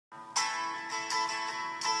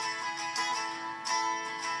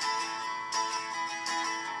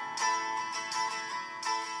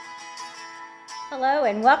Hello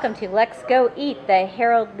and welcome to LexGo Eat, the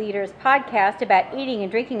Herald Leaders podcast about eating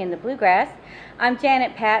and drinking in the bluegrass. I'm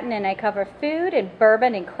Janet Patton and I cover food and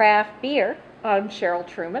bourbon and craft beer. I'm Cheryl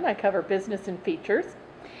Truman. I cover business and features.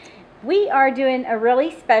 We are doing a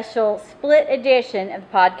really special split edition of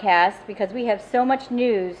the podcast because we have so much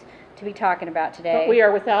news to be talking about today. But we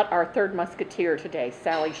are without our third musketeer today.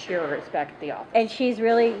 Sally Shearer is back at the office. And she's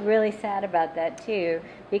really, really sad about that too,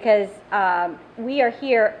 because we are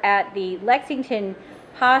here at the Lexington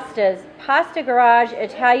Pasta Garage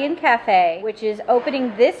Italian Cafe, which is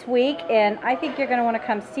opening this week, and I think you're going to want to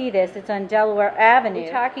come see this. It's on Delaware Avenue.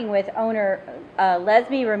 We're talking with owner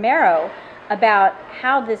Leslie Romero about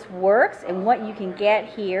how this works and what you can get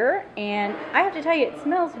here, and I have to tell you, it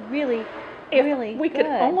smells really we good. could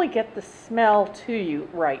only get the smell to you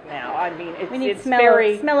right now. I mean, it's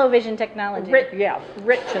very smell-o-vision technology. Rich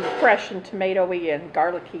and fresh and tomatoey and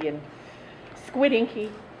garlicky and squid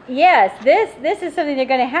inky. Yes, this is something they're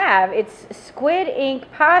going to have. It's squid ink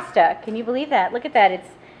pasta. Can you believe that? Look at that.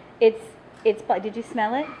 It's. Did you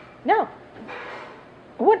smell it? No.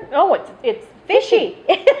 What? Oh, it's fishy.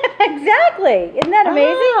 Exactly. Isn't that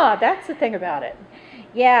amazing? Ah, that's the thing about it.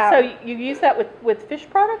 Yeah. So you use that with fish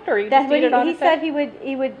product, or you just eat it on he said you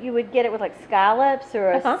would get it with like scallops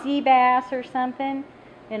or a sea bass or something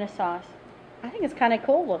in a sauce. I think it's kind of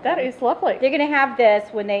cool looking. That is lovely. They're going to have this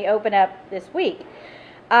when they open up this week.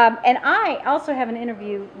 And I also have an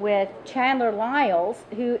interview with Chandler Lyles,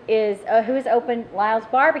 who has opened Lyles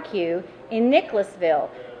BBQ in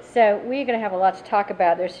Nicholasville. So we're going to have a lot to talk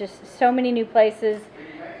about. There's just so many new places.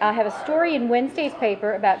 I have a story in Wednesday's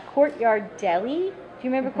paper about Courtyard Deli. Do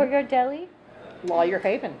you remember Courtyard Deli? Lawyer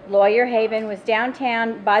Haven. Lawyer Haven was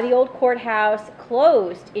downtown by the old courthouse,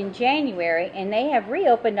 closed in January, and they have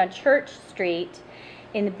reopened on Church Street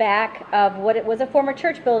in the back of what it was a former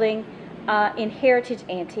church building in Heritage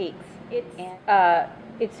Antiques.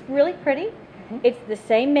 It's really pretty. Mm-hmm. It's the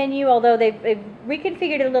same menu, although they've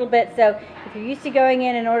reconfigured it a little bit. So if you're used to going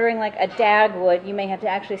in and ordering like a Dagwood, you may have to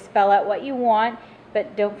actually spell out what you want.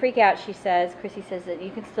 But don't freak out, Chrissy says that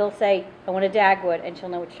you can still say, I want a Dagwood, and she'll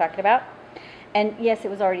know what you're talking about. And yes, it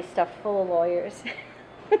was already stuffed full of lawyers.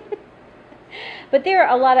 But there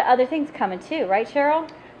are a lot of other things coming too, right, Cheryl?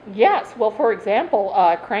 Yes. Well, for example,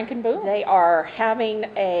 Crank and Boom, they are having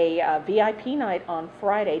a VIP night on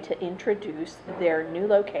Friday to introduce their new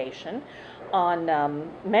location on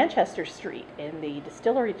Manchester Street in the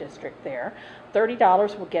Distillery District there.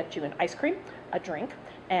 $30 will get you an ice cream, a drink,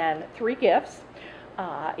 and 3 gifts.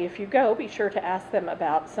 If you go, be sure to ask them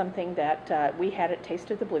about something that we had at Taste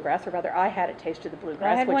of the Bluegrass, or rather I had at Taste of the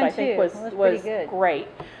Bluegrass, which I think was great,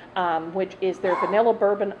 which is their vanilla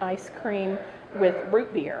bourbon ice cream with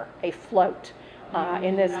root beer, a float.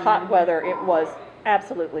 In this hot weather, it was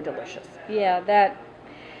absolutely delicious. Yeah,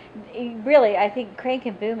 really, I think Crank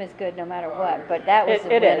and Boom is good no matter what, but that was a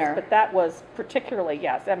winner. It is, but that was particularly,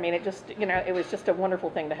 yes. I mean, it was just a wonderful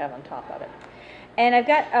thing to have on top of it. And I've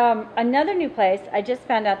got another new place I just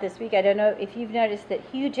found out this week. I don't know if you've noticed that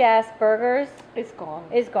Huge Ass Burgers is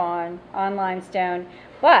gone on Limestone.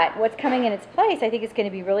 But what's coming in its place, I think it's going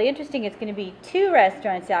to be really interesting. It's going to be 2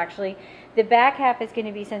 restaurants, actually. The back half is going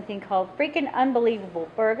to be something called Freaking Unbelievable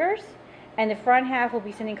Burgers. And the front half will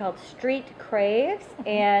be something called Street Craves.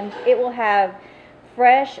 And it will have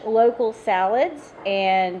fresh local salads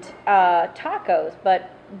and tacos,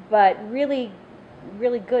 but really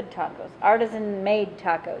good tacos, artisan-made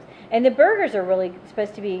tacos. And the burgers are really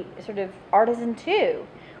supposed to be sort of artisan too.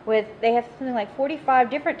 They have something like 45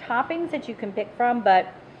 different toppings that you can pick from,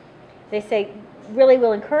 but they say really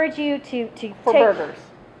will encourage you to burgers.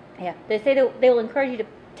 Yeah, they say they will encourage you to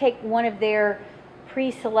take one of their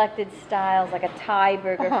pre-selected styles, like a Thai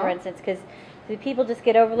burger, for instance, because the people just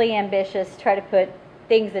get overly ambitious, try to put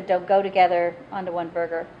things that don't go together onto one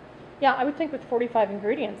burger. Yeah, I would think with 45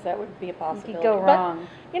 ingredients that would be a possibility. You could go wrong.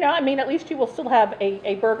 But, at least you will still have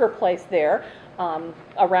a burger place there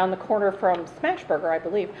around the corner from Smash Burger, I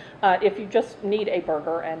believe, if you just need a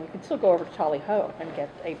burger, and you can still go over to Tally Ho and get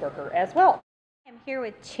a burger as well. I'm here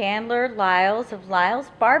with Chandler Lyles of Lyles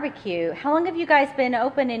BBQ. How long have you guys been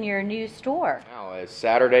open in your new store?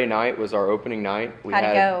 Saturday night was our opening night. How'd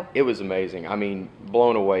it go? It was amazing. I mean,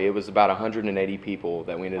 blown away. It was about 180 people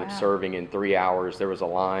that we ended up serving in 3 hours. There was a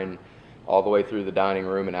line all the way through the dining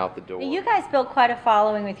room and out the door. You guys built quite a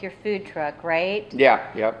following with your food truck, right? Yeah,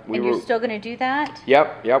 yep. You're still going to do that?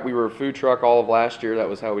 Yep. We were a food truck all of last year. That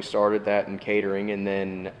was how we started that in catering. And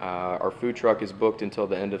then our food truck is booked until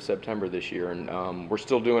the end of September this year. And we're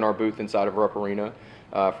still doing our booth inside of Rupp Arena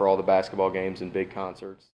for all the basketball games and big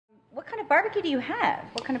concerts. What kind of barbecue do you have?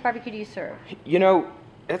 What kind of barbecue do you serve?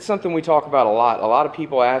 that's something we talk about a lot. A lot of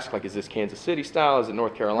people ask, like, is this Kansas City style? Is it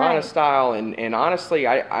North Carolina style? And honestly,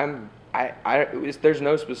 there's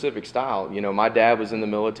no specific style. You know, my dad was in the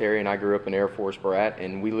military, and I grew up an Air Force brat,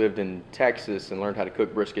 and we lived in Texas and learned how to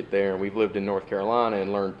cook brisket there, and we've lived in North Carolina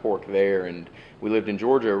and learned pork there, and we lived in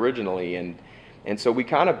Georgia originally, and so we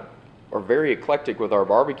kind of are very eclectic with our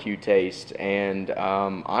barbecue taste, and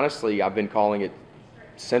honestly, I've been calling it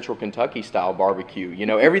Central Kentucky style barbecue. You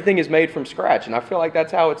know, everything is made from scratch, and I feel like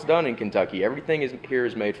that's how it's done in Kentucky. Everything here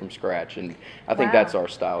is made from scratch, and I think that's our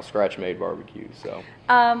style, scratch made barbecue. So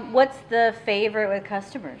what's the favorite with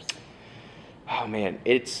customers? Oh man,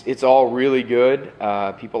 it's all really good.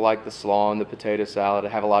 People like the slaw and the potato salad. I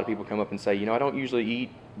have a lot of people come up and say, you know, I don't usually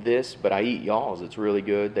eat this, but I eat y'all's. It's really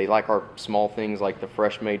good. They like our small things like the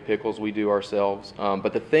fresh made pickles we do ourselves.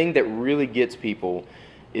 But the thing that really gets people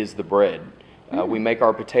is the bread. We make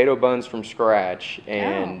our potato buns from scratch,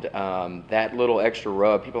 and that little extra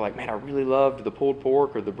rub, people are like, man, I really loved the pulled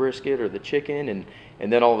pork or the brisket or the chicken,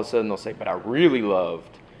 and then all of a sudden they'll say, but I really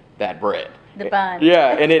loved that bread. The bun.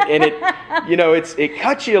 Yeah, and it you know, it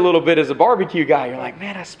cuts you a little bit as a barbecue guy. You're like,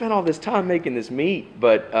 man, I spent all this time making this meat,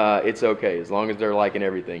 but it's okay. As long as they're liking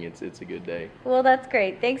everything, it's a good day. Well, that's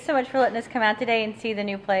great. Thanks so much for letting us come out today and see the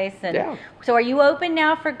new place. And yeah. So are you open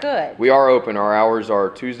now for good? We are open. Our hours are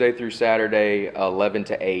Tuesday through Saturday, 11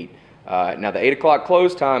 to 8. Now, the 8 o'clock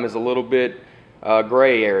close time is a little bit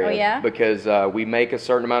gray area because we make a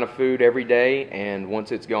certain amount of food every day, and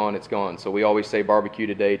once it's gone, it's gone. So we always say barbecue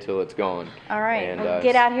today till it's gone. All right. And, well,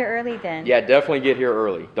 get out here early then. Yeah, definitely get here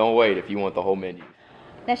early. Don't wait if you want the whole menu.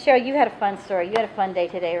 Now, Cheryl, you had a fun story. You had a fun day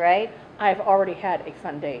today, right? I've already had a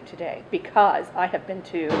fun day today because I have been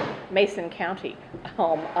to Mason County,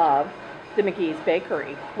 home of the McGee's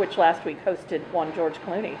Bakery, which last week hosted one George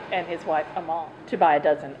Clooney and his wife Amal to buy a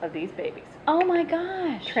dozen of these babies. Oh my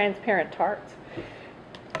gosh. Transparent tarts.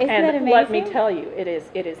 Isn't that amazing? Let me tell you, it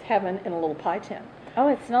is heaven in a little pie tin. Oh,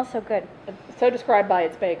 it smells so good. So described by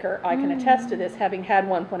its baker. I can attest to this, having had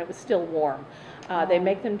one when it was still warm. They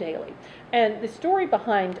make them daily. And the story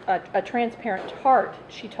behind a transparent tart,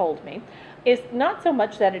 she told me, is not so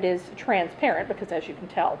much that it is transparent, because as you can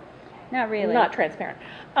tell, not really. Not transparent.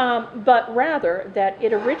 But rather that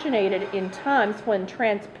it originated in times when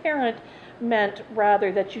transparent meant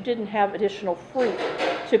rather that you didn't have additional fruit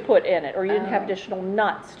to put in it, or you didn't have additional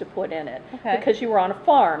nuts to put in it. Okay. Because you were on a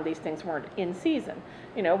farm, these things weren't in season.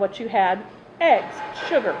 You know, what you had, eggs,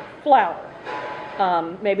 sugar, flour,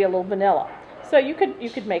 maybe a little vanilla. So you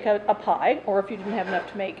could make a pie, or if you didn't have enough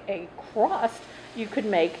to make a crust, you could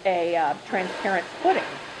make a transparent pudding,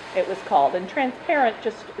 it was called. And transparent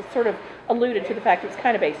just sort of alluded to the fact it was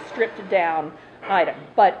kind of a stripped down item.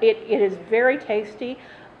 But it is very tasty.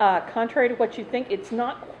 Contrary to what you think, it's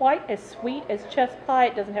not quite as sweet as chess pie.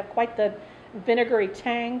 It doesn't have quite the vinegary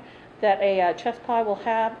tang that a chess pie will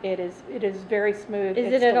have. It is very smooth.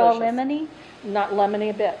 Is it's it at all delicious. lemony? Not lemony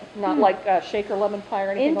a bit. Not like shaker lemon pie or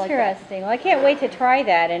anything like that. Interesting. Well, I can't wait to try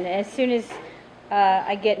that. And as soon as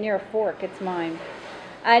I get near a fork, it's mine.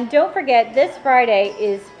 And don't forget, this Friday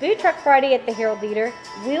is Food Truck Friday at the Herald Leader.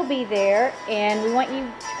 We'll be there, and we want you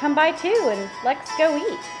to come by too, and let's go eat.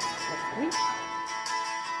 Let's go eat.